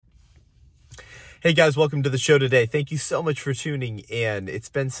Hey guys, welcome to the show today. Thank you so much for tuning in. It's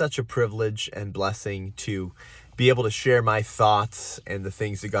been such a privilege and blessing to be able to share my thoughts and the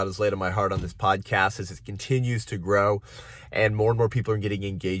things that God has laid on my heart on this podcast as it continues to grow and more people are getting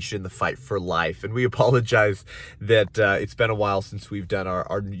engaged in the fight for life. And we apologize that it's been a while since we've done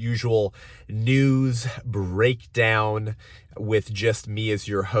our usual news breakdown with just me as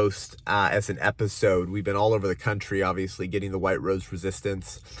your host as an episode. We've been all over the country, obviously, getting the White Rose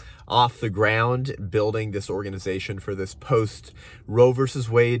Resistance off the ground, building this organization for this post Roe versus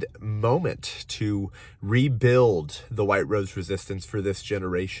Wade moment to rebuild the White Rose Resistance for this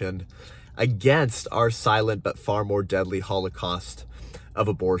generation against our silent but far more deadly holocaust of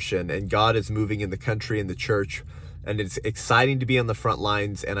abortion. And God is moving in the country and the church, and it's exciting to be on the front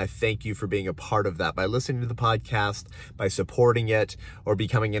lines, and I thank you for being a part of that by listening to the podcast, by supporting it, or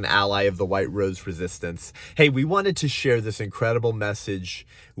becoming an ally of the White Rose Resistance. Hey, we wanted to share this incredible message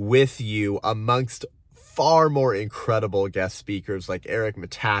with you amongst far more incredible guest speakers like Eric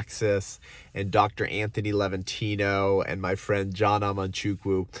Metaxas and Dr. Anthony Levantino and my friend John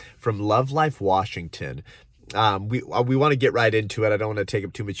Amanchukwu from Love Life Washington. We want to get right into it. I don't want to take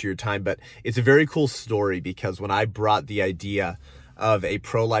up too much of your time, but it's a very cool story because when I brought the idea of a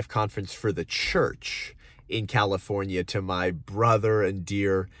pro-life conference for the church in California to my brother and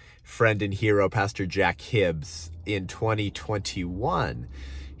dear friend and hero, Pastor Jack Hibbs, in 2021,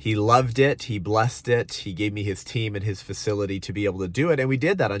 he loved it. He blessed it. He gave me his team and his facility to be able to do it. And we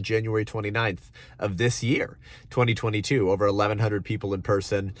did that on January 29th of this year, 2022. Over 1,100 people in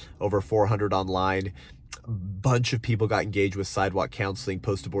person, over 400 online. A bunch of people got engaged with sidewalk counseling,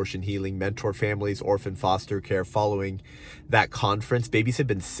 post-abortion healing, mentor families, orphan foster care. Following that conference, babies have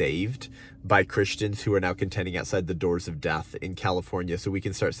been saved by Christians who are now contending outside the doors of death in California, so we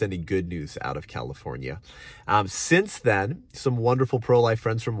can start sending good news out of California. Since then, some wonderful pro-life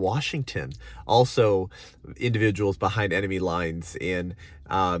friends from Washington, also individuals behind enemy lines in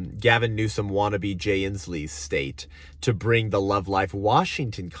Gavin Newsom wannabe Jay Inslee's state, to bring the Love Life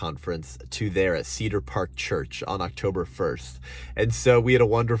Washington conference to there at Cedar Park Church on October 1st. And so we had a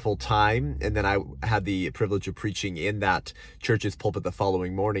wonderful time. And then I had the privilege of preaching in that church's pulpit the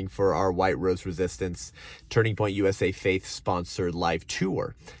following morning for our White Rose Resistance Turning Point USA Faith sponsored live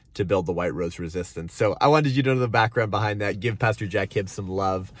tour to build the White Rose Resistance. So I wanted you to know the background behind that. Give Pastor Jack Hibbs some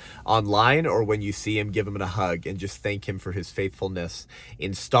love online, or when you see him, give him a hug and just thank him for his faithfulness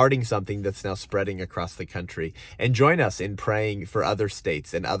in starting something that's now spreading across the country. And join us in praying for other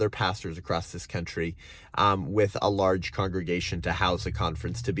states and other pastors across this country with a large congregation to house a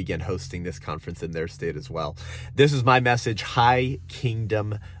conference, to begin hosting this conference in their state as well. This is my message, High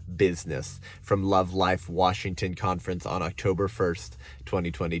Kingdom Business, from Love Life Washington Conference on October 1st,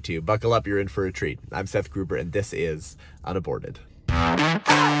 2022. Buckle up, you're in for a treat. I'm Seth Gruber, and this is Unaborted.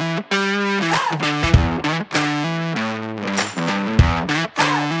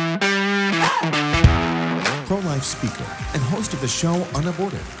 Pro-life speaker and host of the show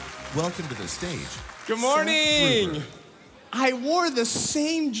Unaborted. Welcome to the stage. Good morning. I wore the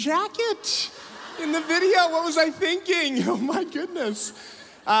same jacket in the video. What was I thinking? Oh my goodness.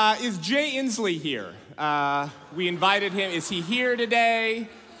 Is Jay Inslee here? We invited him. Is he here today?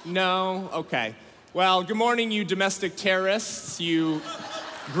 No? Okay. Well, good morning, you domestic terrorists, you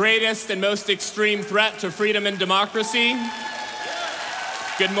greatest and most extreme threat to freedom and democracy.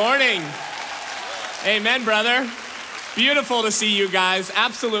 Good morning. Amen, brother. Beautiful to see you guys.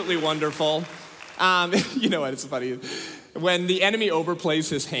 Absolutely wonderful. You know what, it's funny. When the enemy overplays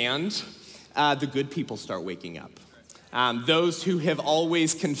his hand, the good people start waking up. Those who have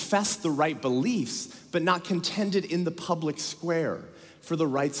always confessed the right beliefs, but not contended in the public square for the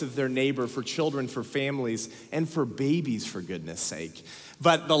rights of their neighbor, for children, for families, and for babies, for goodness sake.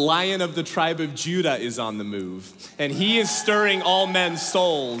 But the Lion of the tribe of Judah is on the move, and he is stirring all men's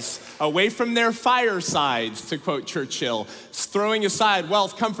souls away from their firesides, to quote Churchill, throwing aside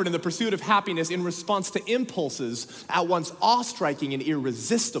wealth, comfort, and the pursuit of happiness in response to impulses at once awe-striking and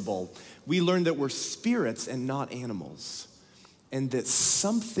irresistible. We learn that we're spirits and not animals, and that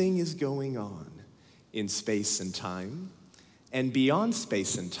something is going on in space and time, and beyond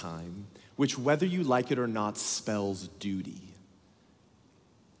space and time, which, whether you like it or not, spells duty.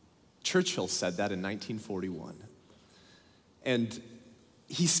 Churchill said that in 1941. And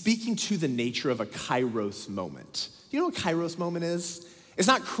he's speaking to the nature of a kairos moment. You know what a kairos moment is? It's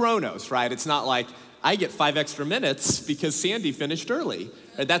not chronos, right? It's not like, I get 5 extra minutes because Sandy finished early.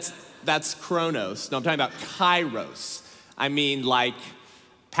 Right? That's chronos. No, I'm talking about kairos. I mean, like,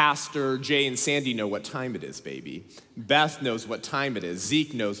 Pastor Jay and Sandy know what time it is, baby. Beth knows what time it is.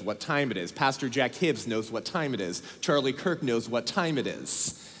 Zeke knows what time it is. Pastor Jack Hibbs knows what time it is. Charlie Kirk knows what time it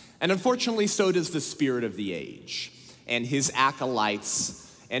is. And unfortunately, so does the spirit of the age and his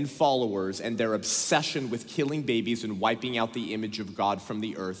acolytes and followers and their obsession with killing babies and wiping out the image of God from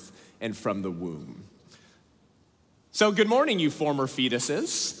the earth and from the womb. So good morning, you former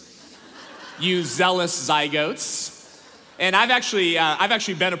fetuses, you zealous zygotes. And I've actually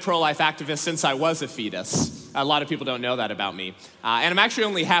been a pro-life activist since I was a fetus. A lot of people don't know that about me. And I'm actually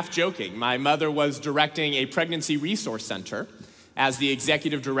only half joking. My mother was directing a pregnancy resource center as the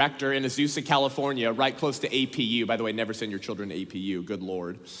executive director in Azusa, California, right close to APU. By the way, never send your children to APU, good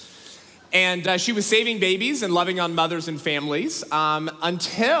Lord. And she was saving babies and loving on mothers and families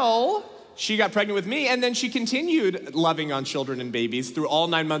until she got pregnant with me, and then she continued loving on children and babies through all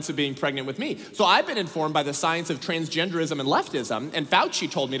 9 months of being pregnant with me. So I've been informed by the science of transgenderism and leftism, and Fauci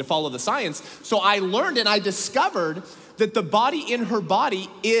told me to follow the science. So I learned and I discovered that the body in her body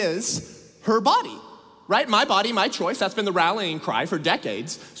is her body, right? My body, my choice. That's been the rallying cry for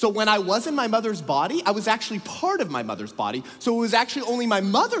decades. So when I was in my mother's body, I was actually part of my mother's body. So it was actually only my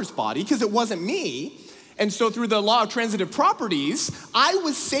mother's body because it wasn't me. And so through the law of transitive properties, I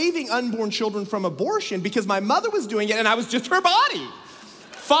was saving unborn children from abortion because my mother was doing it and I was just her body.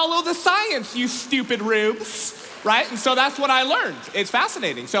 Follow the science, you stupid rubes, right? And so that's what I learned. It's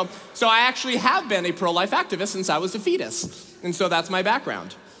fascinating. So I actually have been a pro-life activist since I was a fetus. And so that's my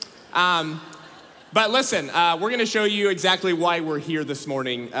background. But listen, we're gonna show you exactly why we're here this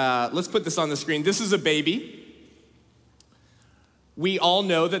morning. Let's put this on the screen. This is a baby. We all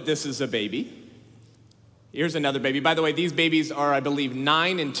know that this is a baby. Here's another baby. By the way, these babies are, I believe,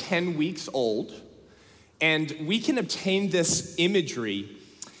 9 and 10 weeks old. And we can obtain this imagery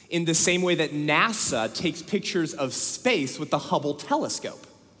in the same way that NASA takes pictures of space with the Hubble telescope.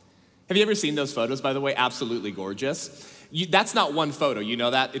 Have you ever seen those photos, by the way? Absolutely gorgeous. That's not one photo, you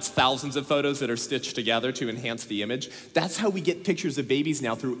know that? It's thousands of photos that are stitched together to enhance the image. That's how we get pictures of babies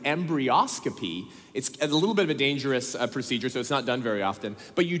now through embryoscopy. It's a little bit of a dangerous procedure, so it's not done very often.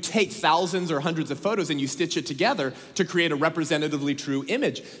 But you take thousands or hundreds of photos and you stitch it together to create a representatively true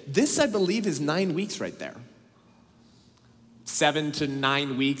image. This, I believe, is 9 weeks right there. 7 to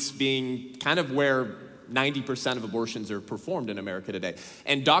 9 weeks being kind of where 90% of abortions are performed in America today.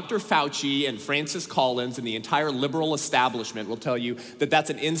 And Dr. Fauci and Francis Collins and the entire liberal establishment will tell you that that's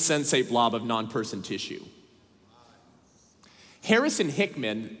an insensate blob of non-person tissue. Harrison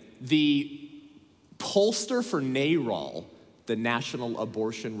Hickman, the pollster for NARAL, the National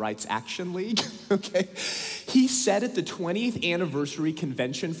Abortion Rights Action League, okay? He said at the 20th anniversary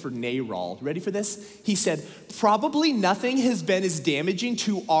convention for NARAL, ready for this? He said, probably nothing has been as damaging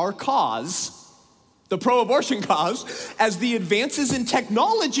to our cause, the pro-abortion cause, as the advances in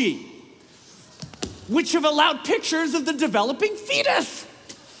technology, which have allowed pictures of the developing fetus.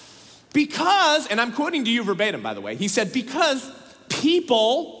 Because, and I'm quoting to you verbatim, by the way, he said, because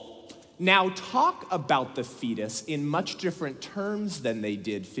people now talk about the fetus in much different terms than they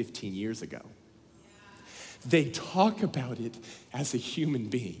did 15 years ago. They talk about it as a human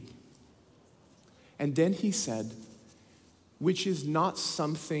being. And then he said, which is not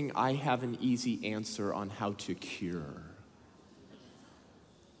something I have an easy answer on how to cure.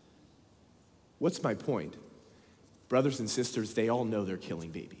 What's my point? Brothers and sisters, they all know they're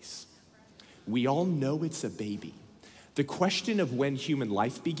killing babies. We all know it's a baby. The question of when human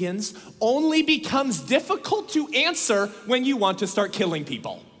life begins only becomes difficult to answer when you want to start killing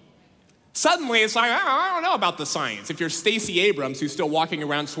people. Suddenly, it's like, I don't know about the science. If you're Stacey Abrams, who's still walking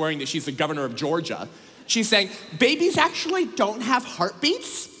around swearing that she's the governor of Georgia, she's saying, babies actually don't have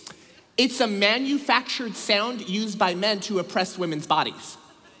heartbeats. It's a manufactured sound used by men to oppress women's bodies.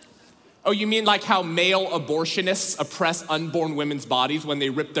 Oh, you mean like how male abortionists oppress unborn women's bodies when they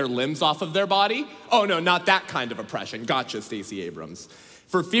rip their limbs off of their body? Oh no, not that kind of oppression. Gotcha, Stacey Abrams.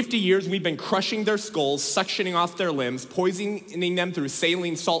 For 50 years, we've been crushing their skulls, suctioning off their limbs, poisoning them through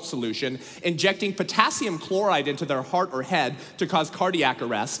saline salt solution, injecting potassium chloride into their heart or head to cause cardiac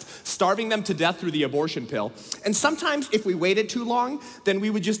arrest, starving them to death through the abortion pill. And sometimes, if we waited too long, then we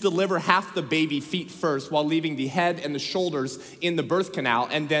would just deliver half the baby feet first while leaving the head and the shoulders in the birth canal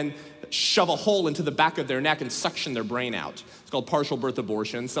and then shove a hole into the back of their neck and suction their brain out. It's called partial birth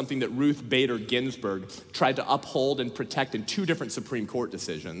abortion, something that Ruth Bader Ginsburg tried to uphold and protect in 2 different Supreme Court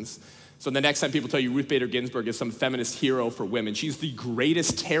decisions. So the next time people tell you Ruth Bader Ginsburg is some feminist hero for women, she's the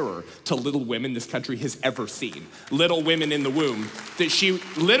greatest terror to little women this country has ever seen. Little women in the womb. That she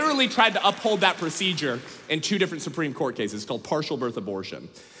literally tried to uphold that procedure in 2 different Supreme Court cases. It's called partial birth abortion.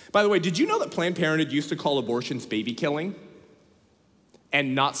 By the way, did you know that Planned Parenthood used to call abortions baby killing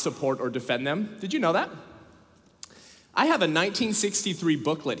and not support or defend them? Did you know that? I have a 1963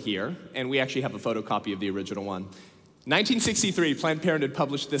 booklet here, and we actually have a photocopy of the original one. 1963, Planned Parenthood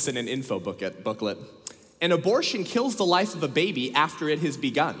published this in an info booklet. An abortion kills the life of a baby after it has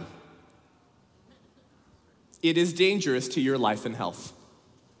begun. It is dangerous to your life and health.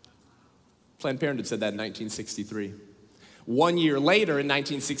 Planned Parenthood said that in 1963. 1 year later, in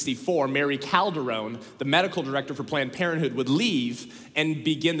 1964, Mary Calderone, the medical director for Planned Parenthood, would leave and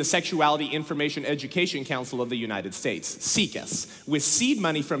begin the Sexuality Information Education Council of the United States, SIECUS, with seed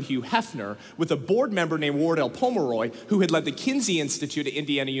money from Hugh Hefner, with a board member named Wardell Pomeroy, who had led the Kinsey Institute at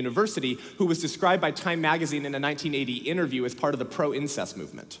Indiana University, who was described by Time magazine in a 1980 interview as part of the pro-incest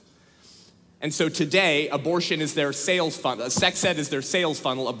movement. And so today, abortion is their sales funnel, sex ed is their sales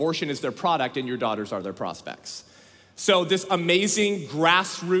funnel, abortion is their product, and your daughters are their prospects. So this amazing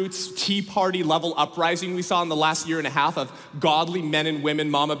grassroots Tea Party level uprising we saw in the last year and a half of godly men and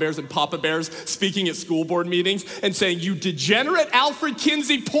women, mama bears and papa bears, speaking at school board meetings and saying, you degenerate Alfred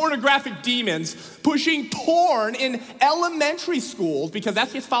Kinsey pornographic demons pushing porn in elementary schools, because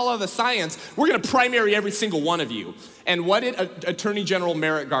that's just follow the science, we're gonna primary every single one of you. And what did Attorney General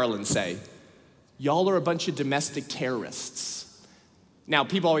Merrick Garland say? Y'all are a bunch of domestic terrorists. Now,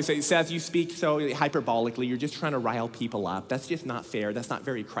 people always say, Seth, you speak so hyperbolically, you're just trying to rile people up. That's just not fair. That's not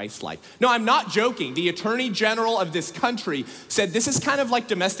very Christ-like. No, I'm not joking. The Attorney General of this country said this is kind of like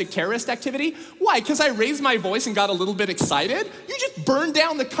domestic terrorist activity. Why? Because I raised my voice and got a little bit excited? You just burned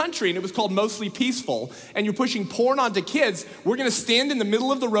down the country, and it was called Mostly Peaceful, and you're pushing porn onto kids. We're going to stand in the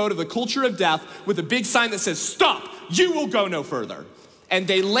middle of the road of the culture of death with a big sign that says, stop, you will go no further. And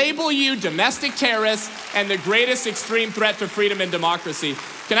they label you domestic terrorists and the greatest extreme threat to freedom and democracy.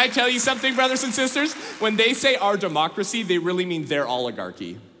 Can I tell you something, brothers and sisters? When they say our democracy, they really mean their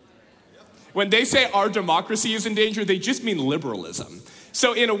oligarchy. When they say our democracy is in danger, they just mean liberalism.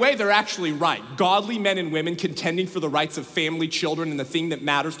 So in a way, they're actually right. Godly men and women contending for the rights of family, children, and the thing that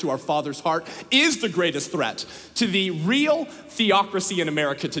matters to our Father's heart is the greatest threat to the real theocracy in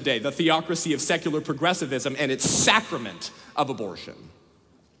America today, the theocracy of secular progressivism and its sacrament of abortion.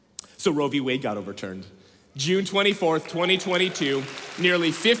 So Roe v. Wade got overturned. June 24th, 2022,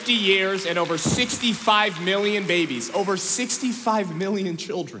 nearly 50 years and over 65 million babies, over 65 million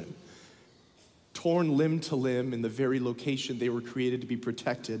children, torn limb to limb in the very location they were created to be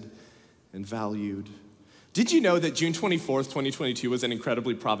protected and valued. Did you know that June 24th, 2022 was an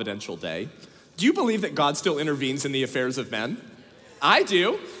incredibly providential day? Do you believe that God still intervenes in the affairs of men? I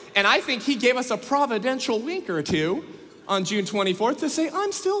do, and I think he gave us a providential wink or two on June 24th to say,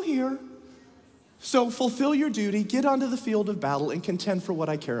 I'm still here. So fulfill your duty, get onto the field of battle, and contend for what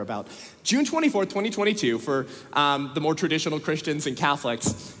I care about. June 24th, 2022, for the more traditional Christians and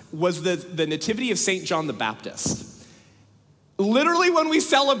Catholics, was the nativity of St. John the Baptist. Literally when we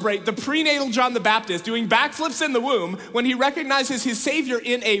celebrate the prenatal John the Baptist doing backflips in the womb, when he recognizes his Savior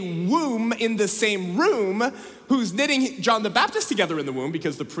in a womb in the same room, who's knitting John the Baptist together in the womb,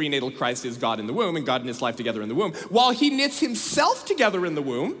 because the prenatal Christ is God in the womb and God knits life together in the womb, while he knits himself together in the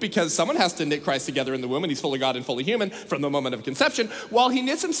womb, because someone has to knit Christ together in the womb and he's fully God and fully human from the moment of conception, while he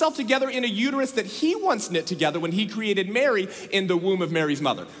knits himself together in a uterus that he once knit together when he created Mary in the womb of Mary's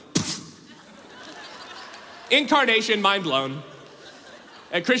mother. Incarnation, mind blown.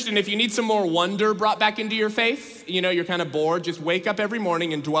 Christian, if you need some more wonder brought back into your faith, you're kind of bored, just wake up every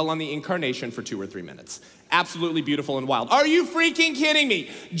morning and dwell on the incarnation for 2 or 3 minutes. Absolutely beautiful and wild. Are you freaking kidding me?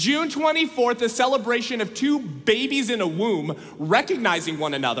 June 24th, the celebration of 2 babies in a womb recognizing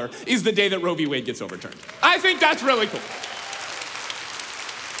one another, is the day that Roe v. Wade gets overturned. I think that's really cool.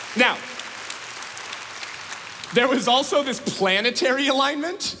 Now, there was also this planetary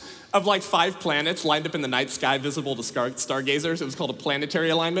alignment of like 5 planets lined up in the night sky visible to stargazers. It was called a planetary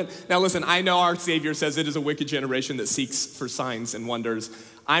alignment. Now listen, I know our Savior says it is a wicked generation that seeks for signs and wonders.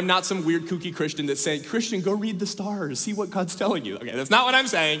 I'm not some weird kooky Christian that's saying, Christian, go read the stars, see what God's telling you. Okay, that's not what I'm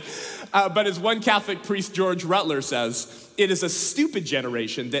saying. But as one Catholic priest, George Rutler, says, it is a stupid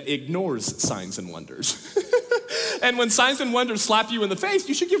generation that ignores signs and wonders. And when signs and wonders slap you in the face,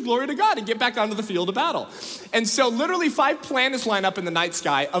 you should give glory to God and get back onto the field of battle. And so literally 5 planets line up in the night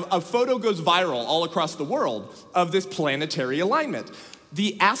sky. A photo goes viral all across the world of this planetary alignment.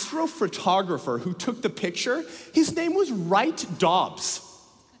 The astrophotographer who took the picture, his name was Wright Dobbs.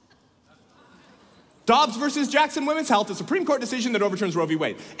 Dobbs versus Jackson Women's Health, a Supreme Court decision that overturns Roe v.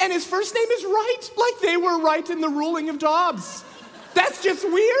 Wade. And his first name is Wright, like they were right in the ruling of Dobbs. That's just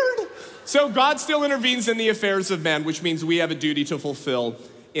weird. So God still intervenes in the affairs of men, which means we have a duty to fulfill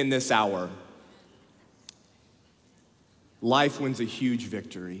in this hour. Life wins a huge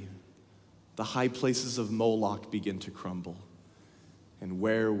victory. The high places of Moloch begin to crumble. And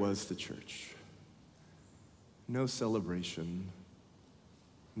where was the church? No celebration,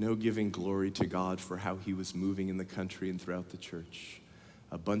 No giving glory to God for how he was moving in the country and throughout the church.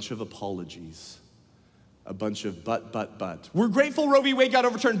 A bunch of apologies. A bunch of but. We're grateful Roe v. Wade got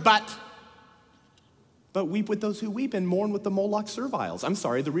overturned, but weep with those who weep and mourn with the Moloch serviles. I'm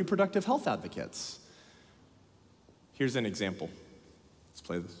sorry, the reproductive health advocates. Here's an example. Let's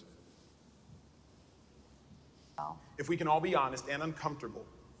play this. If we can all be honest and uncomfortable,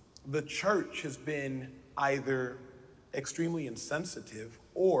 the church has been either extremely insensitive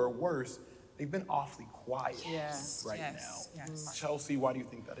or worse, they've been awfully quiet right now. Yes. Chelsea, why do you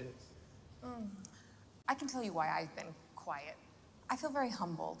think that is? I can tell you why I've been quiet. I feel very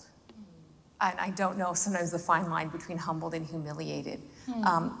humbled. And I don't know sometimes the fine line between humbled and humiliated.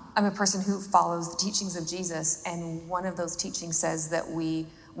 I'm a person who follows the teachings of Jesus, and one of those teachings says that we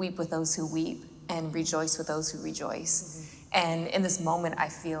weep with those who weep and rejoice with those who rejoice. And in this moment, I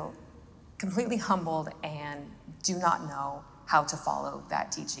feel completely humbled and do not know how to follow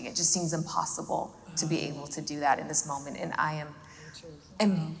that teaching. It just seems impossible to be able to do that in this moment. And I am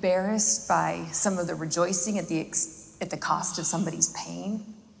embarrassed by some of the rejoicing at the cost of somebody's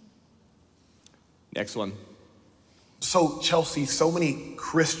pain. Next one. So, Chelsea, so many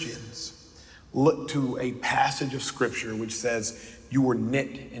Christians look to a passage of scripture which says, you were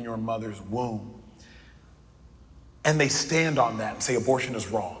knit in your mother's womb. And they stand on that and say abortion is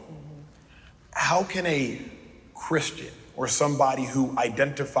wrong. How can a Christian or somebody who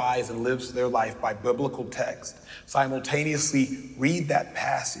identifies and lives their life by biblical text simultaneously read that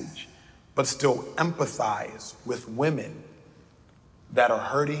passage but still empathize with women that are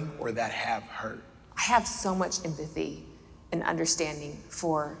hurting or that have hurt? I have so much empathy and understanding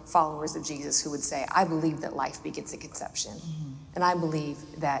for followers of Jesus who would say, I believe that life begins at conception. And I believe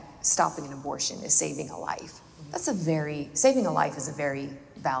that stopping an abortion is saving a life. Saving a life is a very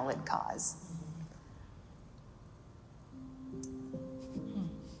valid cause.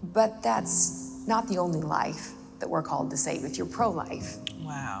 But that's not the only life that we're called to save. If you're pro-life,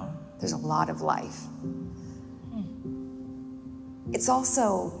 Wow. there's a lot of life. It's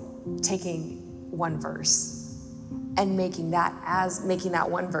also taking one verse and making that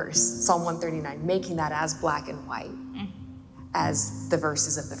one verse, Psalm 139, making that as black and white as the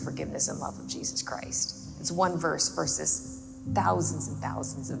verses of the forgiveness and love of Jesus Christ. It's one verse versus thousands and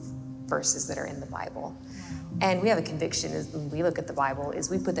thousands of verses that are in the Bible. And we have a conviction is when we look at the Bible is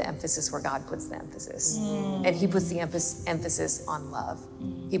we put the emphasis where God puts the emphasis. And he puts the emphasis on love.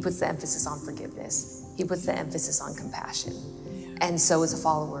 He puts the emphasis on forgiveness. He puts the emphasis on compassion. And so as a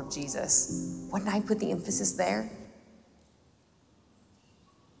follower of Jesus, wouldn't I put the emphasis there?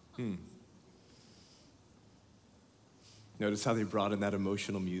 Notice how they brought in that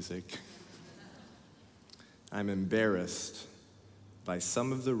emotional music. I'm embarrassed by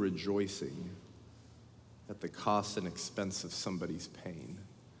some of the rejoicing at the cost and expense of somebody's pain.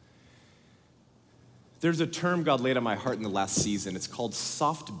 There's a term God laid on my heart in the last season. It's called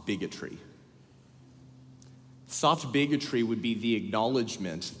soft bigotry. Soft bigotry would be the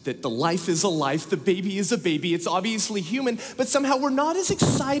acknowledgement that the life is a life, the baby is a baby, it's obviously human, but somehow we're not as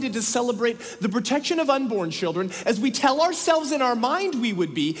excited to celebrate the protection of unborn children as we tell ourselves in our mind we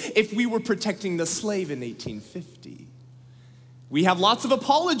would be if we were protecting the slave in 1850. We have lots of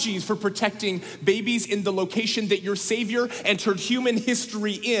apologies for protecting babies in the location that your Savior entered human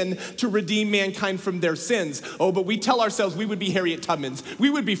history in to redeem mankind from their sins. Oh, but we tell ourselves we would be Harriet Tubmans, we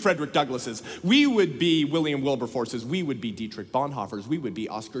would be Frederick Douglasses, we would be William Wilberforces, we would be Dietrich Bonhoeffers, we would be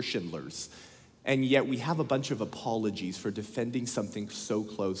Oskar Schindlers. And yet we have a bunch of apologies for defending something so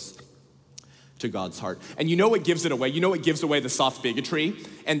close to God's heart. And you know what gives it away? You know what gives away the soft bigotry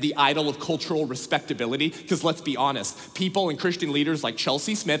and the idol of cultural respectability? Because let's be honest, people and Christian leaders like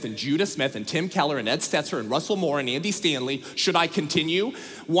Chelsea Smith and Judah Smith and Tim Keller and Ed Stetzer and Russell Moore and Andy Stanley, should I continue,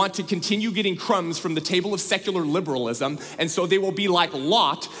 want to continue getting crumbs from the table of secular liberalism, and so they will be like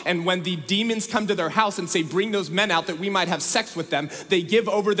Lot, and when the demons come to their house and say, bring those men out that we might have sex with them, they give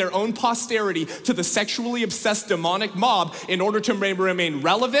over their own posterity to the sexually obsessed demonic mob in order to remain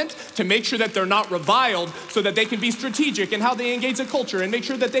relevant, to make sure that they're not reviled, so that they can be strategic in how they engage the culture and make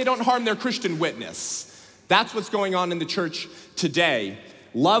sure that they don't harm their Christian witness. That's what's going on in the church today.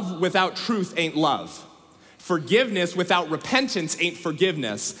 Love without truth ain't love. Forgiveness without repentance ain't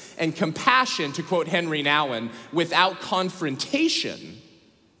forgiveness. And compassion, to quote Henry Nouwen, without confrontation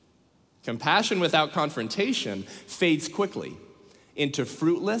fades quickly into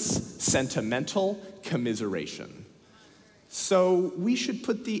fruitless, sentimental commiseration. So we should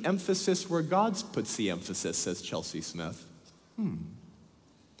put the emphasis where God puts the emphasis, says Chelsea Smith.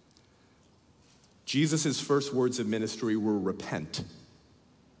 Jesus' first words of ministry were repent,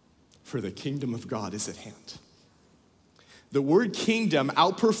 for the kingdom of God is at hand. The word kingdom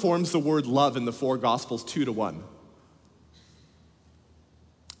outperforms the word love in the four Gospels 2-1.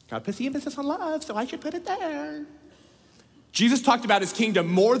 God puts the emphasis on love, so I should put it there. Jesus talked about his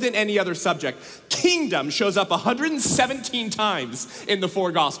kingdom more than any other subject. Kingdom shows up 117 times in the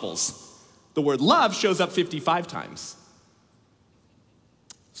four Gospels. The word love shows up 55 times.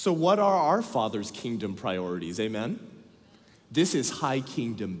 So what are our Father's kingdom priorities, amen? This is high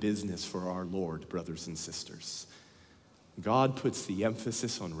kingdom business for our Lord, brothers and sisters. God puts the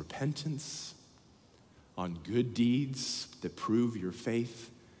emphasis on repentance, on good deeds that prove your faith,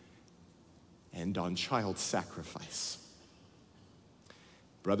 and on child sacrifice.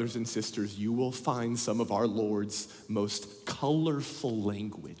 Brothers and sisters, you will find some of our Lord's most colorful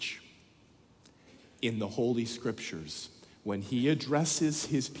language in the Holy Scriptures when he addresses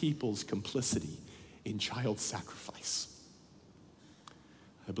his people's complicity in child sacrifice.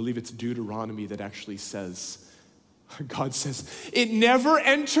 I believe it's Deuteronomy that actually says, God says, "It never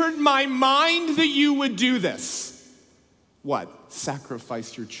entered my mind that you would do this." What?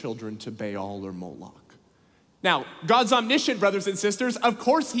 Sacrifice your children to Baal or Moloch. Now, God's omniscient, brothers and sisters. Of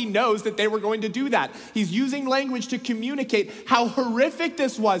course he knows that they were going to do that. He's using language to communicate how horrific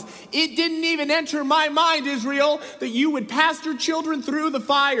this was. It didn't even enter my mind, Israel, that you would pass your children through the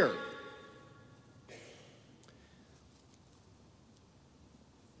fire.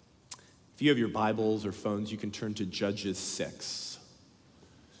 If you have your Bibles or phones, you can turn to Judges 6.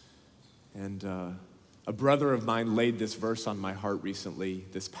 And a brother of mine laid this verse on my heart recently,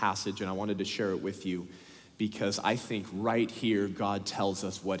 this passage, and I wanted to share it with you because I think right here God tells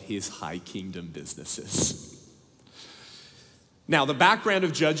us what his high kingdom business is. Now, the background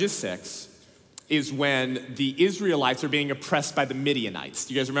of Judges 6 is when the Israelites are being oppressed by the Midianites.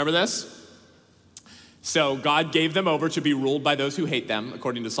 Do you guys remember this? So God gave them over to be ruled by those who hate them,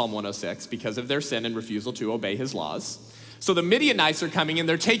 according to Psalm 106, because of their sin and refusal to obey his laws. So the Midianites are coming and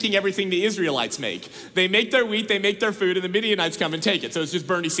they're taking everything the Israelites make. They make their wheat, they make their food, and the Midianites come and take it. So it's just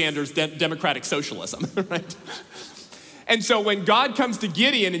Bernie Sanders' democratic socialism, right? And so when God comes to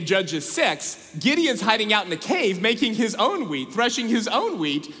Gideon in Judges 6, Gideon's hiding out in a cave making his own wheat, threshing his own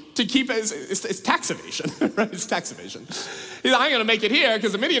wheat to keep it's tax evasion, right? It's tax evasion. He's like, I'm gonna make it here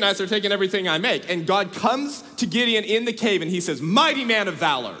because the Midianites are taking everything I make. And God comes to Gideon in the cave and he says, "Mighty man of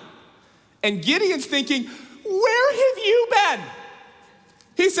valor." And Gideon's thinking, where have you been?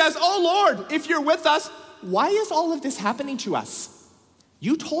 He says, "Oh Lord, if you're with us, why is all of this happening to us?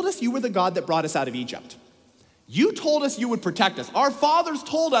 You told us you were the God that brought us out of Egypt. You told us you would protect us. Our fathers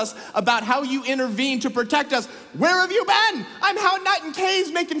told us about how you intervened to protect us. Where have you been? I'm out in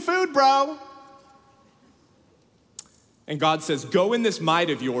caves making food, bro." And God says, "Go in this might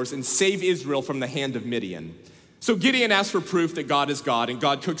of yours and save Israel from the hand of Midian." So Gideon asks for proof that God is God, and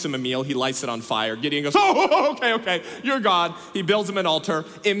God cooks him a meal. He lights it on fire. Gideon goes, "Oh, okay, you're God." He builds him an altar.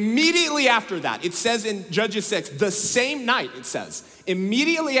 Immediately after that, it says in Judges 6, the same night it says,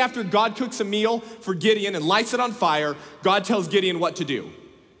 immediately after God cooks a meal for Gideon and lights it on fire, God tells Gideon what to do.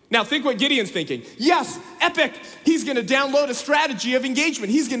 Now think what Gideon's thinking. Yes, epic. He's gonna download a strategy of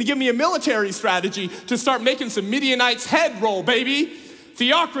engagement. He's gonna give me a military strategy to start making some Midianites head roll, baby.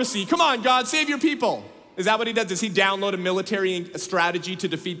 Theocracy, come on, God, save your people. Is that what he does? Does he download a military strategy to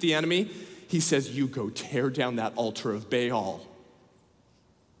defeat the enemy? He says, "You go tear down that altar of Baal.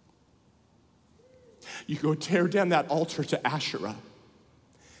 You go tear down that altar to Asherah,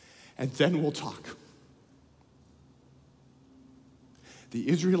 and then we'll talk." The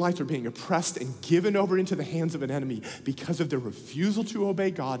Israelites are being oppressed and given over into the hands of an enemy because of their refusal to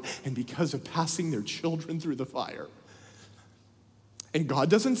obey God and because of passing their children through the fire. And God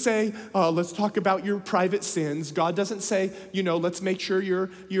doesn't say, let's talk about your private sins. God doesn't say, let's make sure you're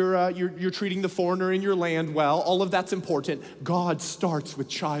treating the foreigner in your land well. All of that's important. God starts with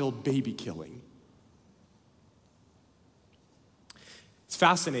child baby killing. It's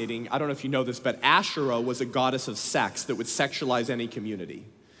fascinating. I don't know if you know this, but Asherah was a goddess of sex that would sexualize any community.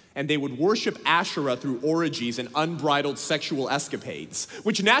 And they would worship Asherah through orgies and unbridled sexual escapades,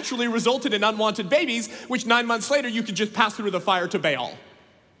 which naturally resulted in unwanted babies, which 9 months later you could just pass through the fire to Baal.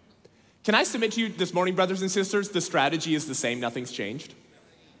 Can I submit to you this morning, brothers and sisters, the strategy is the same, nothing's changed?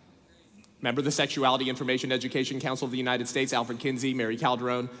 Remember the Sexuality Information Education Council of the United States, Alfred Kinsey, Mary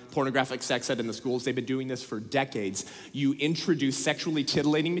Calderon, pornographic sex ed in the schools. They've been doing this for decades. You introduce sexually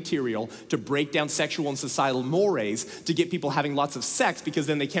titillating material to break down sexual and societal mores to get people having lots of sex because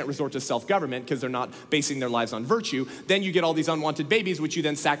then they can't resort to self-government because they're not basing their lives on virtue. Then you get all these unwanted babies, which you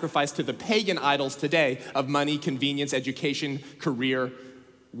then sacrifice to the pagan idols today of money, convenience, education, career,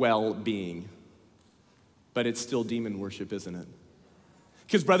 well-being. But it's still demon worship, isn't it?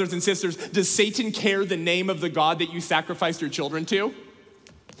 Because brothers and sisters, does Satan care the name of the God that you sacrificed your children to?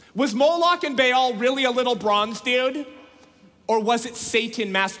 Was Moloch and Baal really a little bronze dude? Or was it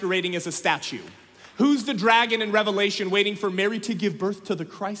Satan masquerading as a statue? Who's the dragon in Revelation waiting for Mary to give birth to the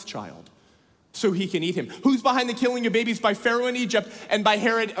Christ child so he can eat him? Who's behind the killing of babies by Pharaoh in Egypt and by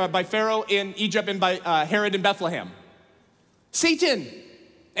Pharaoh in Egypt and by Herod in Bethlehem? Satan.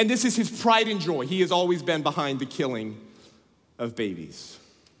 And this is his pride and joy. He has always been behind the killing of babies.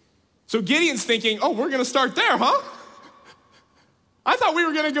 So Gideon's thinking, oh, we're gonna start there, huh? I thought we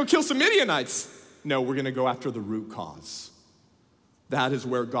were gonna go kill some Midianites. No, we're gonna go after the root cause. That is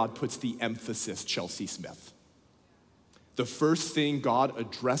where God puts the emphasis, Chelsea Smith. The first thing God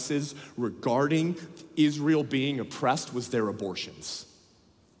addresses regarding Israel being oppressed was their abortions.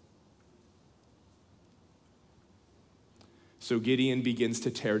 So Gideon begins to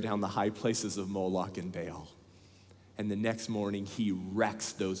tear down the high places of Moloch and Baal. And the next morning, he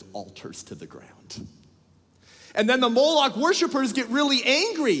wrecks those altars to the ground. And then the Moloch worshipers get really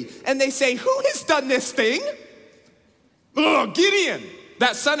angry, and they say, who has done this thing? Oh, Gideon,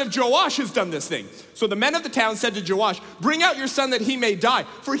 that son of Joash, has done this thing. So the men of the town said to Joash, bring out your son that he may die,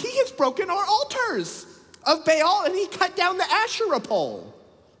 for he has broken our altars of Baal, and he cut down the Asherah pole.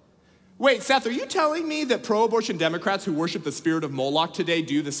 Wait, Seth, are you telling me that pro-abortion Democrats who worship the spirit of Moloch today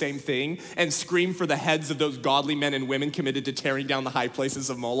do the same thing and scream for the heads of those godly men and women committed to tearing down the high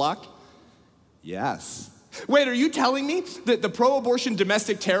places of Moloch? Yes. Wait, are you telling me that the pro-abortion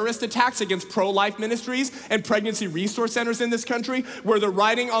domestic terrorist attacks against pro-life ministries and pregnancy resource centers in this country, where they're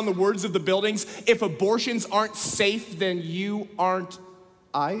writing on the words of the buildings, if abortions aren't safe, then you aren't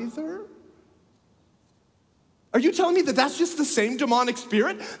either? Are you telling me that that's just the same demonic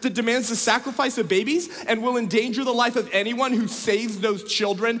spirit that demands the sacrifice of babies and will endanger the life of anyone who saves those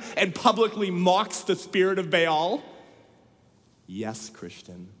children and publicly mocks the spirit of Baal? Yes,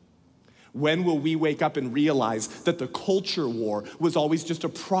 Christian. When will we wake up and realize that the culture war was always just a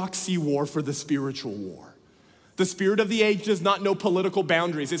proxy war for the spiritual war? The spirit of the age does not know political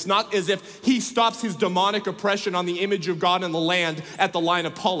boundaries. It's not as if he stops his demonic oppression on the image of God in the land at the line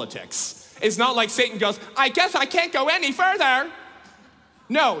of politics. It's not like Satan goes, I guess I can't go any further.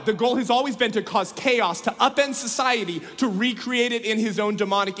 No, the goal has always been to cause chaos, to upend society, to recreate it in his own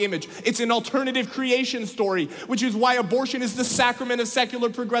demonic image. It's an alternative creation story, which is why abortion is the sacrament of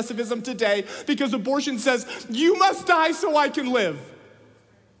secular progressivism today, because abortion says, you must die so I can live.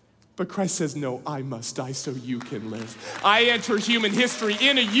 But Christ says, no, I must die so you can live. I enter human history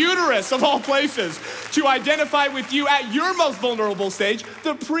in a uterus of all places to identify with you at your most vulnerable stage,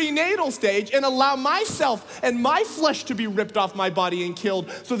 the prenatal stage, and allow myself and my flesh to be ripped off my body and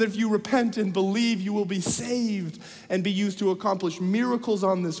killed, so that if you repent and believe, you will be saved and be used to accomplish miracles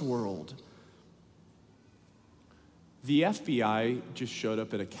on this world. The FBI just showed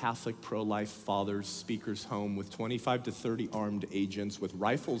up at a Catholic pro-life father's speaker's home with 25 to 30 armed agents with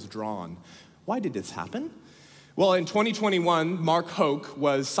rifles drawn. Why did this happen? Well, in 2021, Mark Hoke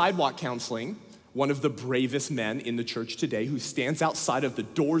was sidewalk counseling, one of the bravest men in the church today, who stands outside of the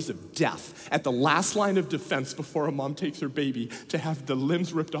doors of death at the last line of defense before a mom takes her baby to have the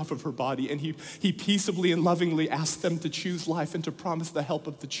limbs ripped off of her body. And he peaceably and lovingly asks them to choose life and to promise the help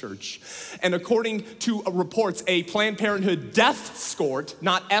of the church. And according to reports, a Planned Parenthood death escort,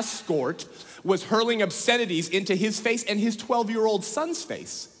 not escort, was hurling obscenities into his face and his 12-year-old son's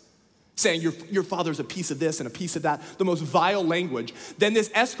face, saying, your father's a piece of this and a piece of that, the most vile language. Then this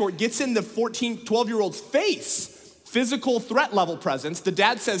escort gets in the 12-year-old's face, physical threat level presence. The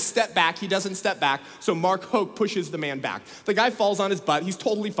dad says, step back. He doesn't step back, so Mark Hoke pushes the man back. The guy falls on his butt. He's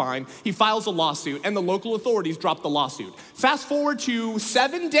totally fine. He files a lawsuit, and the local authorities drop the lawsuit. Fast forward to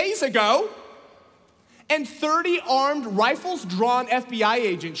 7 days ago, and 30 armed, rifles drawn FBI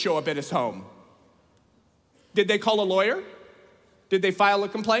agents show up at his home. Did they call a lawyer? Did they file a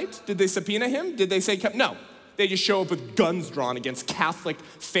complaint? Did they subpoena him? Did they say, no. They just show up with guns drawn against Catholic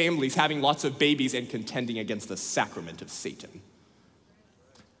families having lots of babies and contending against the sacrament of Satan.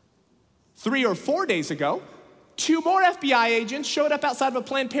 3 or 4 days ago, 2 more FBI agents showed up outside of a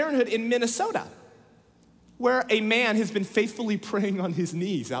Planned Parenthood in Minnesota, where a man has been faithfully praying on his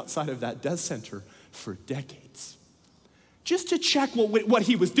knees outside of that death center for decades, just to check what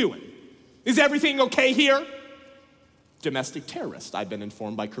he was doing. Is everything okay here? Domestic terrorist, I've been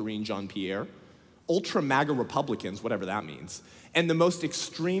informed by Karine Jean-Pierre, ultra MAGA Republicans, whatever that means, and the most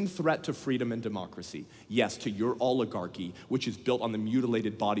extreme threat to freedom and democracy. Yes, to your oligarchy, which is built on the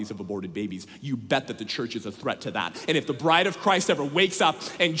mutilated bodies of aborted babies. You bet that the church is a threat to that. And if the bride of Christ ever wakes up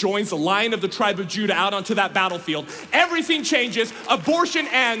and joins the Lion of the tribe of Judah out onto that battlefield, everything changes, abortion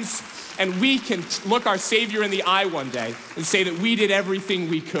ends, and we can look our Savior in the eye one day and say that we did everything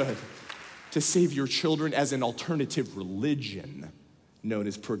we could to save your children, as an alternative religion known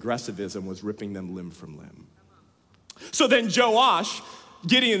as progressivism was ripping them limb from limb. So then Joash,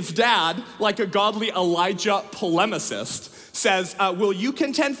 Gideon's dad, like a godly Elijah polemicist, says, will you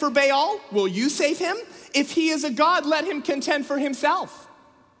contend for Baal? Will you save him? If he is a god, let him contend for himself.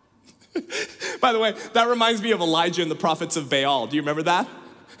 By the way, that reminds me of Elijah and the prophets of Baal. Do you remember that?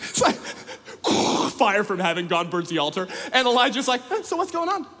 It's like, fire from heaven, God burns the altar. And Elijah's like, so what's going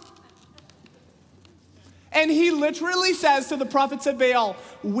on? And he literally says to the prophets of Baal,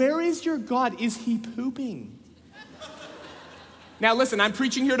 where is your God? Is he pooping? Now listen, I'm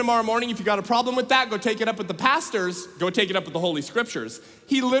preaching here tomorrow morning. If you got a problem with that, go take it up with the pastors. Go take it up with the Holy Scriptures.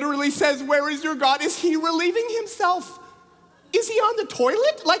 He literally says, where is your God? Is he relieving himself? Is he on the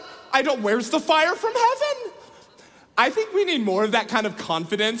toilet? Where's the fire from heaven? I think we need more of that kind of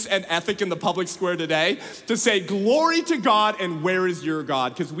confidence and ethic in the public square today to say, glory to God, and where is your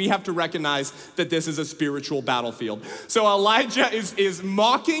God? Because we have to recognize that this is a spiritual battlefield. So Elijah is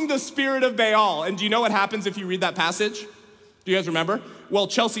mocking the spirit of Baal. And do you know what happens if you read that passage? Do you guys remember? Well,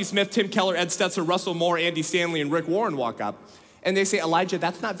 Chelsea Smith, Tim Keller, Ed Stetzer, Russell Moore, Andy Stanley, and Rick Warren walk up, and they say, Elijah,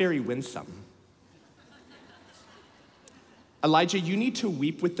 that's not very winsome. Elijah, you need to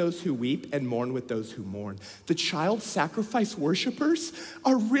weep with those who weep and mourn with those who mourn. The child sacrifice worshipers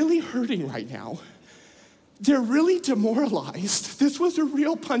are really hurting right now. They're really demoralized. This was a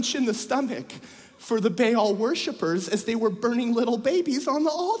real punch in the stomach for the Baal worshipers as they were burning little babies on the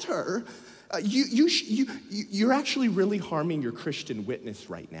altar. You're actually really harming your Christian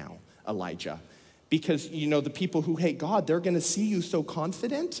witness right now, Elijah. Because, the people who hate God, they're going to see you so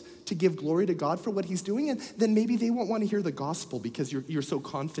confident to give glory to God for what he's doing, and then maybe they won't want to hear the gospel because you're so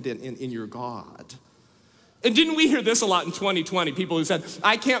confident in your God. And didn't we hear this a lot in 2020? People who said,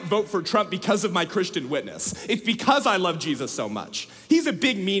 I can't vote for Trump because of my Christian witness. It's because I love Jesus so much. He's a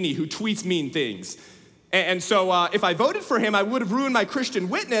big meanie who tweets mean things. And so if I voted for him, I would have ruined my Christian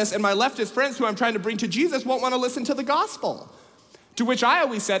witness, and my leftist friends who I'm trying to bring to Jesus won't want to listen to the gospel. To which I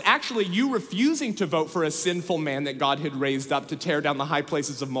always said, actually, you refusing to vote for a sinful man that God had raised up to tear down the high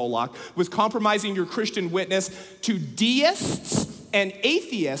places of Moloch was compromising your Christian witness to deists and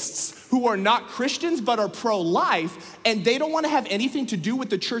atheists who are not Christians but are pro-life, and they don't want to have anything to do with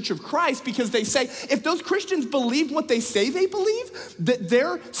the Church of Christ because they say, if those Christians believed what they say they believe, that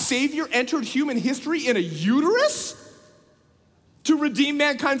their Savior entered human history in a uterus to redeem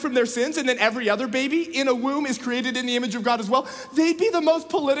mankind from their sins, and then every other baby in a womb is created in the image of God as well, they'd be the most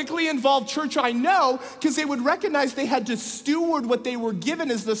politically involved church I know, because they would recognize they had to steward what they were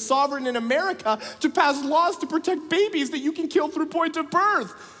given as the sovereign in America to pass laws to protect babies that you can kill through point of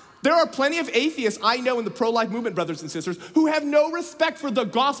birth. There are plenty of atheists I know in the pro-life movement, brothers and sisters, who have no respect for the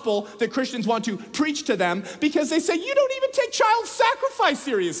gospel that Christians want to preach to them because they say, you don't even take child sacrifice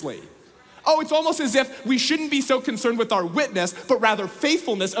seriously. Oh, it's almost as if we shouldn't be so concerned with our witness, but rather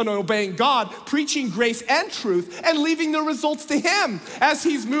faithfulness and obeying God, preaching grace and truth, and leaving the results to him as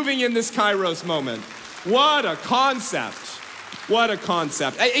he's moving in this Kairos moment. What a concept. What a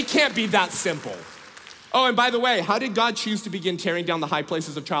concept. It can't be that simple. Oh, and by the way, how did God choose to begin tearing down the high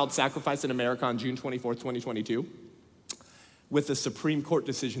places of child sacrifice in America on June 24th, 2022? With a Supreme Court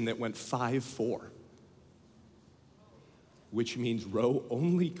decision that went 5-4. Which means Roe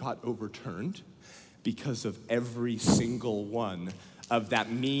only got overturned because of every single one of that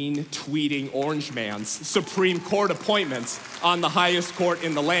mean tweeting orange man's Supreme Court appointments on the highest court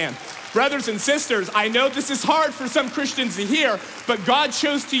in the land. Brothers and sisters, I know this is hard for some Christians to hear, but God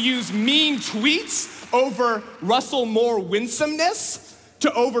chose to use mean tweets over Russell Moore winsomeness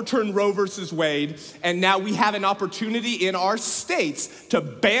to overturn Roe versus Wade, and now we have an opportunity in our states to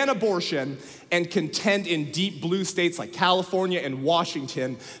ban abortion and contend in deep blue states like California and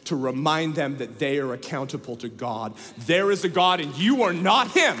Washington to remind them that they are accountable to God. There is a God and you are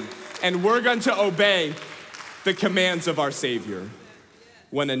not him, and we're going to obey the commands of our Savior.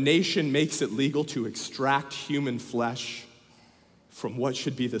 When a nation makes it legal to extract human flesh from what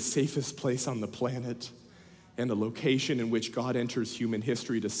should be the safest place on the planet and a location in which God enters human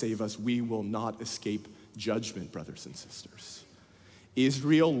history to save us, we will not escape judgment, brothers and sisters.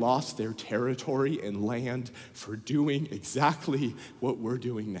 Israel lost their territory and land for doing exactly what we're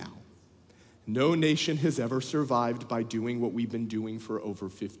doing now. No nation has ever survived by doing what we've been doing for over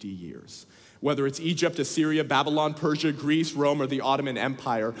 50 years. Whether it's Egypt, Assyria, Babylon, Persia, Greece, Rome, or the Ottoman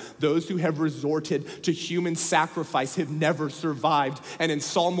Empire, those who have resorted to human sacrifice have never survived. And in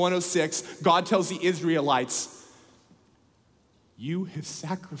Psalm 106, God tells the Israelites, you have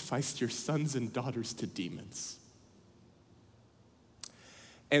sacrificed your sons and daughters to demons.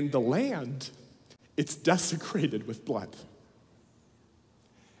 And the land, it's desecrated with blood.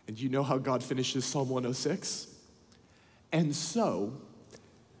 And you know how God finishes Psalm 106? And so,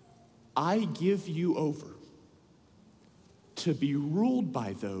 I give you over to be ruled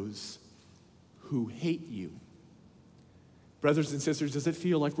by those who hate you. Brothers and sisters, does it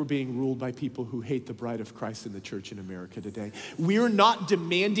feel like we're being ruled by people who hate the bride of Christ in the church in America today? We're not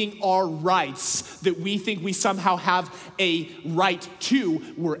demanding our rights that we think we somehow have a right to.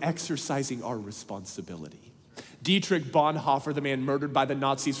 We're exercising our responsibility. Dietrich Bonhoeffer, the man murdered by the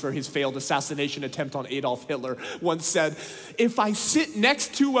Nazis for his failed assassination attempt on Adolf Hitler, once said, "If I sit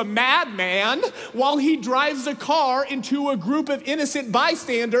next to a madman while he drives a car into a group of innocent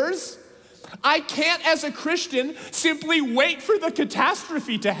bystanders, I can't, as a Christian, simply wait for the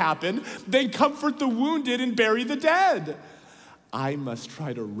catastrophe to happen, then comfort the wounded and bury the dead. I must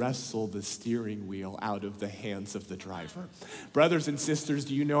try to wrestle the steering wheel out of the hands of the driver." Brothers and sisters,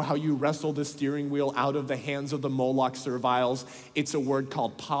 do you know how you wrestle the steering wheel out of the hands of the Moloch serviles? It's a word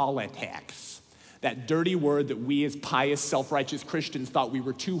called politics. That dirty word that we as pious, self-righteous Christians thought we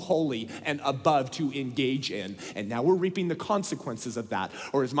were too holy and above to engage in. And now we're reaping the consequences of that.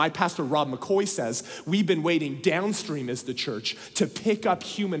 Or as my pastor Rob McCoy says, we've been waiting downstream as the church to pick up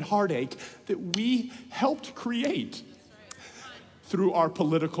human heartache that we helped create through our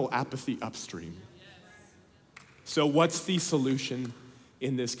political apathy upstream. So what's the solution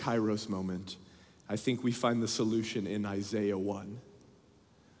in this Kairos moment? I think we find the solution in Isaiah 1.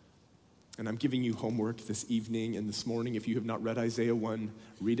 And I'm giving you homework this evening and this morning. If you have not read Isaiah 1,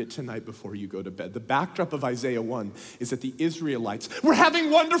 read it tonight before you go to bed. The backdrop of Isaiah 1 is that the Israelites were having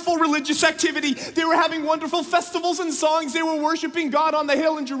wonderful religious activity. They were having wonderful festivals and songs. They were worshiping God on the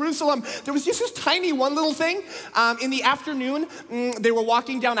hill in Jerusalem. There was just this tiny one little thing. In the afternoon, they were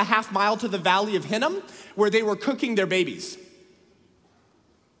walking down a half mile to the valley of Hinnom where they were cooking their babies.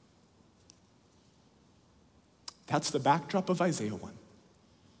 That's the backdrop of Isaiah 1.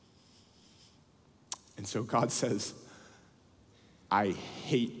 And so God says, I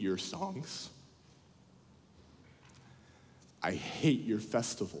hate your songs. I hate your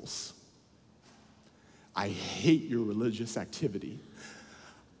festivals. I hate your religious activity.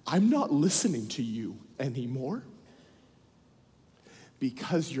 I'm not listening to you anymore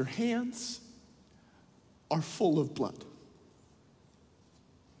because your hands are full of blood.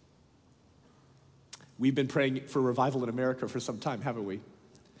 We've been praying for revival in America for some time, haven't we?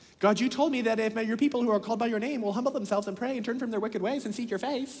 God, you told me that if your people who are called by your name will humble themselves and pray and turn from their wicked ways and seek your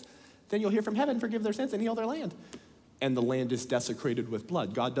face, then you'll hear from heaven, forgive their sins, and heal their land. And the land is desecrated with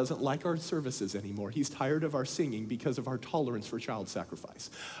blood. God doesn't like our services anymore. He's tired of our singing because of our tolerance for child sacrifice.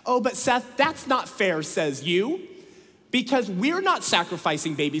 Oh, but Seth, that's not fair, says you, because we're not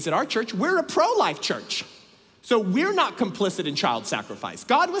sacrificing babies at our church. We're a pro-life church. So we're not complicit in child sacrifice.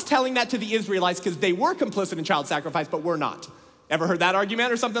 God was telling that to the Israelites because they were complicit in child sacrifice, but we're not. Ever heard that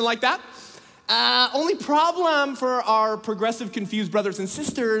argument or something like that? Only problem for our progressive, confused brothers and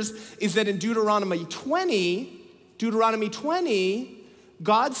sisters is that in Deuteronomy 20,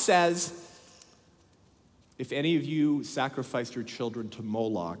 God says, if any of you sacrificed your children to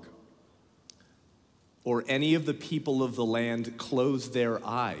Moloch, or any of the people of the land close their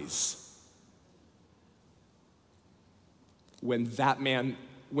eyes, when that man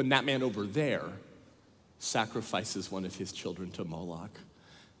over there sacrifices one of his children to Moloch,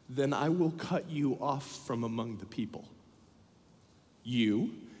 then I will cut you off from among the people. You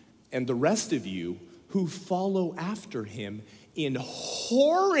and the rest of you who follow after him in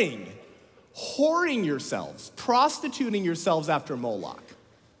whoring yourselves, prostituting yourselves after Moloch.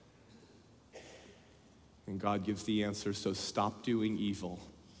 And God gives the answer, so stop doing evil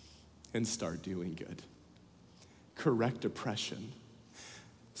and start doing good. Correct oppression.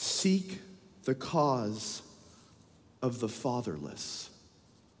 Seek the cause of the fatherless.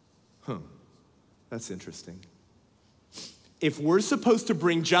 That's interesting. If we're supposed to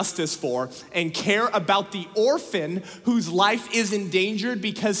bring justice for and care about the orphan whose life is endangered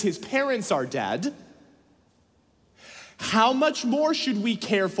because his parents are dead, how much more should we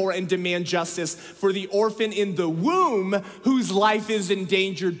care for and demand justice for the orphan in the womb whose life is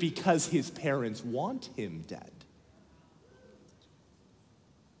endangered because his parents want him dead?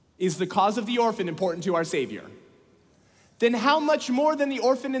 Is the cause of the orphan important to our Savior? Then how much more than the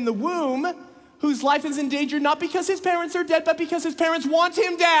orphan in the womb whose life is endangered not because his parents are dead, but because his parents want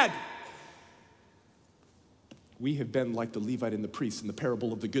him dead? We have been like the Levite and the priest in the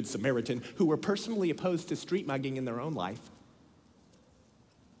parable of the Good Samaritan, who were personally opposed to street mugging in their own life.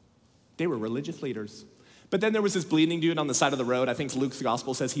 They were religious leaders, But then there was this bleeding dude on the side of the road. I think Luke's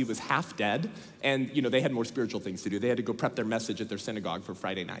gospel says he was half dead, and they had more spiritual things to do. They had to go prep their message at their synagogue for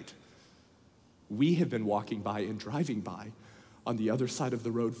Friday night. We have been walking by and driving by on the other side of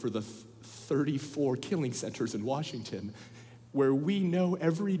the road for the 34 killing centers in Washington, where we know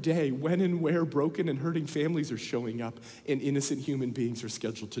every day when and where broken and hurting families are showing up and innocent human beings are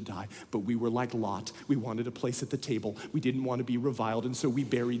scheduled to die. But we were like Lot. We wanted a place at the table. We didn't want to be reviled, and so we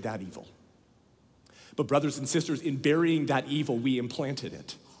buried that evil. But brothers and sisters, in burying that evil, we implanted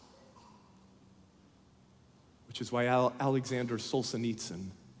it. Which is why Alexander Solzhenitsyn,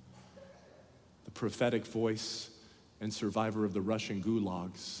 the prophetic voice and survivor of the Russian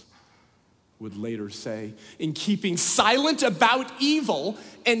gulags, would later say, in keeping silent about evil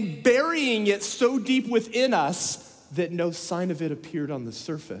and burying it so deep within us that no sign of it appeared on the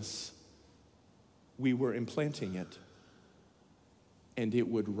surface, we were implanting it, and it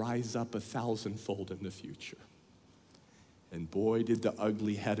would rise up 1,000-fold in the future. And boy, did the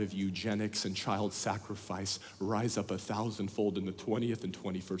ugly head of eugenics and child sacrifice rise up 1,000-fold in the 20th and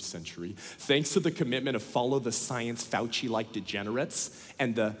 21st century, thanks to the commitment of follow the science Fauci-like degenerates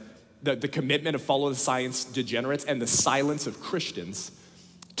and the commitment of follow the science degenerates and the silence of Christians.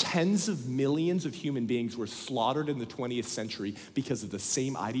 Tens of millions of human beings were slaughtered in the 20th century because of the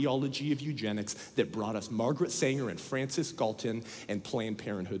same ideology of eugenics that brought us Margaret Sanger and Francis Galton and Planned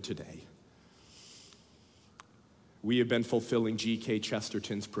Parenthood today. We have been fulfilling G.K.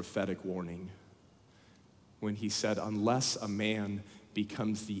 Chesterton's prophetic warning when he said, unless a man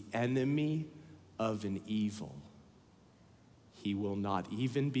becomes the enemy of an evil, he will not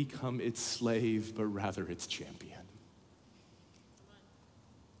even become its slave, but rather its champion.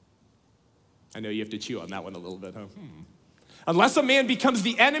 I know you have to chew on that one a little bit, huh? Unless a man becomes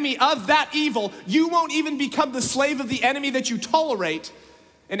the enemy of that evil, you won't even become the slave of the enemy that you tolerate.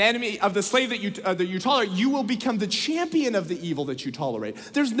 An enemy of the slave that you tolerate, you will become the champion of the evil that you tolerate.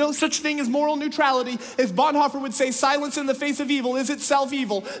 There's no such thing as moral neutrality. As Bonhoeffer would say, silence in the face of evil is itself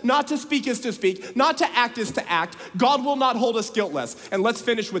evil. Not to speak is to speak. Not to act is to act. God will not hold us guiltless. And let's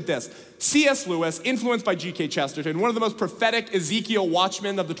finish with this. C.S. Lewis, influenced by G.K. Chesterton, one of the most prophetic Ezekiel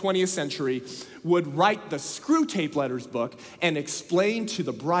watchmen of the 20th century, would write the Screwtape Letters book and explain to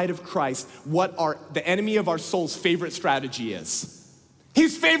the bride of Christ what the enemy of our soul's favorite strategy is.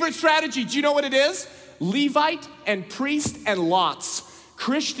 His favorite strategy, do you know what it is? Levite and priest and lots.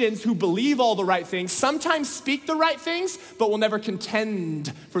 Christians who believe all the right things, sometimes speak the right things, but will never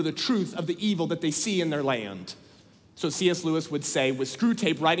contend for the truth of the evil that they see in their land. So C.S. Lewis would say, with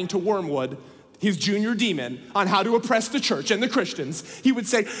Screwtape writing to Wormwood, his junior demon, on how to oppress the church and the Christians, he would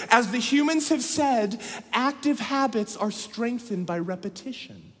say, as the humans have said, active habits are strengthened by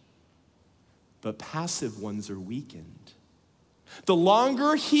repetition, but passive ones are weakened. The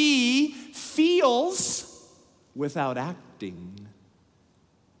longer he feels without acting,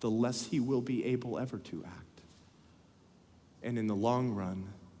 the less he will be able ever to act. And in the long run,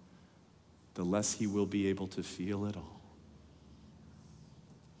 the less he will be able to feel at all.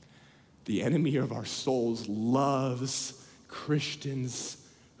 The enemy of our souls loves Christians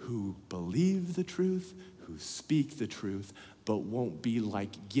who believe the truth, who speak the truth, but won't be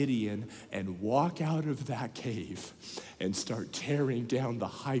like Gideon and walk out of that cave and start tearing down the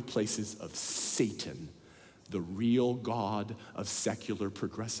high places of Satan, the real God of secular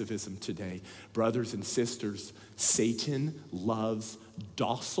progressivism today. Brothers and sisters, Satan loves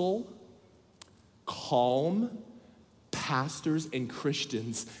docile, calm pastors and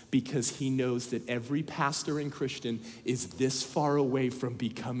Christians because he knows that every pastor and Christian is this far away from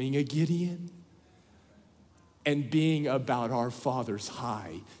becoming a Gideon and being about our Father's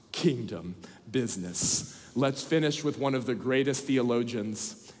high kingdom business. Let's finish with one of the greatest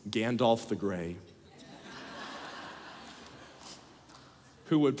theologians, Gandalf the Grey,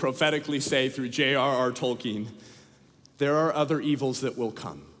 who would prophetically say through J.R.R. Tolkien, there are other evils that will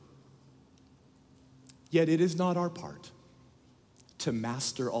come. Yet it is not our part to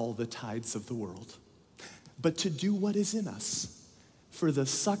master all the tides of the world, but to do what is in us for the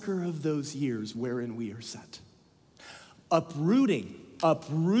succor of those years wherein we are set. Uprooting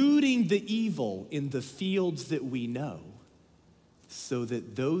the evil in the fields that we know, so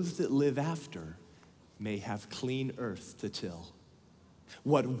that those that live after may have clean earth to till.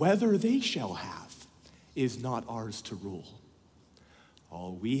 What weather they shall have is not ours to rule.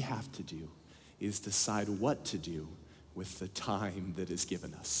 All we have to do is decide what to do with the time that is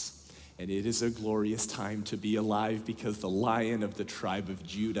given us. And it is a glorious time to be alive because the Lion of the tribe of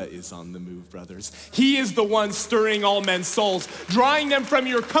Judah is on the move, brothers. He is the one stirring all men's souls, drawing them from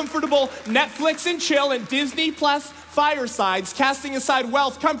your comfortable Netflix and chill and Disney Plus firesides, casting aside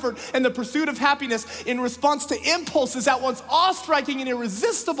wealth, comfort, and the pursuit of happiness in response to impulses at once awe-striking and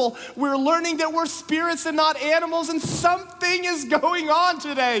irresistible, we're learning that we're spirits and not animals, and something is going on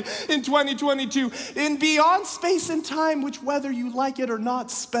today in 2022 in beyond space and time, which, whether you like it or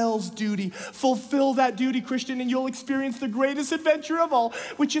not, spells duty. Fulfill that duty, Christian, and you'll experience the greatest adventure of all,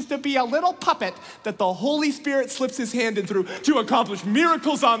 which is to be a little puppet that the Holy Spirit slips his hand in through to accomplish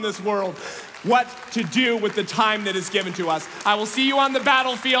miracles on this world. What to do with the time that is given to us. I will see you on the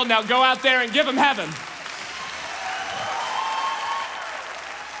battlefield. Now go out there and give them heaven.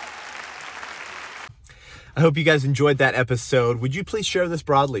 I hope you guys enjoyed that episode. Would you please share this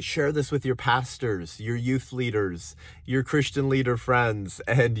broadly? Share this with your pastors, your youth leaders, your Christian leader friends,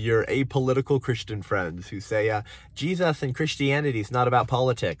 and your apolitical Christian friends who say, Jesus and Christianity is not about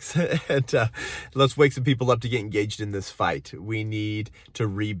politics. And let's wake some people up to get engaged in this fight. We need to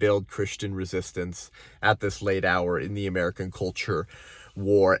rebuild Christian resistance at this late hour in the American culture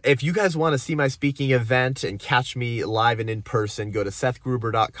war. If you guys want to see my speaking event and catch me live and in person, go to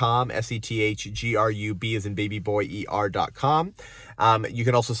SethGruber.com, SethGrub as in baby boy, ER.com. You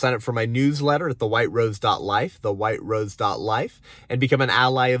can also sign up for my newsletter at thewhiterose.life, and become an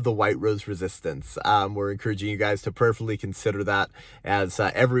ally of the White Rose Resistance. We're encouraging you guys to prayerfully consider that, as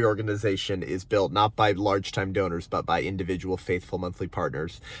every organization is built not by large-time donors, but by individual faithful monthly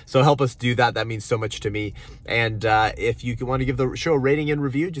partners. So help us do that. That means so much to me. And if you want to give the show a rating and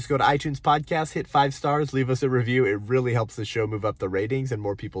review, just go to iTunes Podcast, hit 5 stars, leave us a review. It really helps the show move up the ratings and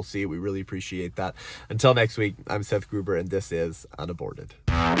more people see it. We really appreciate that. Until next week, I'm Seth Gruber, and this is Unaborted.